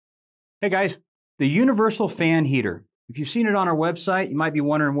Hey guys, the universal fan heater. If you've seen it on our website, you might be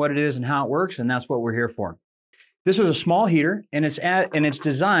wondering what it is and how it works, and that's what we're here for. This is a small heater, and it's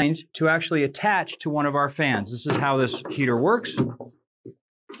designed to actually attach to one of our fans. This is how this heater works.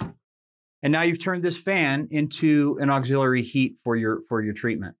 And now you've turned this fan into an auxiliary heat for your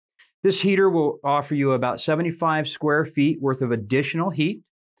treatment. This heater will offer you about 75 square feet worth of additional heat.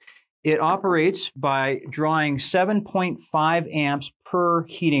 It operates by drawing 7.5 amps per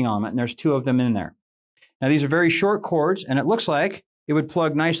heating element, and there's two of them in there. Now these are very short cords, and it looks like it would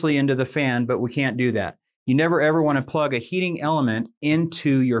plug nicely into the fan, but we can't do that. You never ever want to plug a heating element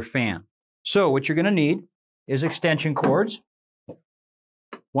into your fan. So what you're going to need is extension cords.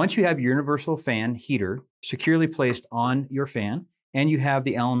 Once you have your universal fan heater securely placed on your fan, and you have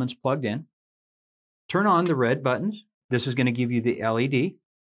the elements plugged in, turn on the red buttons. This is going to give you the LED.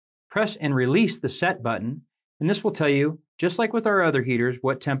 Press and release the set button, and this will tell you, just like with our other heaters,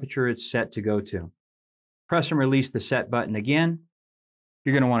 what temperature it's set to go to. Press and release the set button again.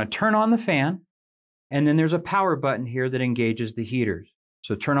 You're going to want to turn on the fan, and then there's a power button here that engages the heaters.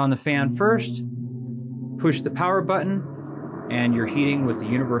 So turn on the fan first, push the power button, and you're heating with the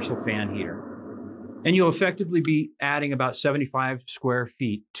universal fan heater. And you'll effectively be adding about 75 square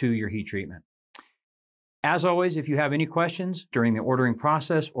feet to your heat treatment. As always, if you have any questions during the ordering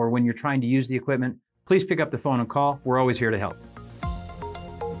process or when you're trying to use the equipment, please pick up the phone and call. We're always here to help.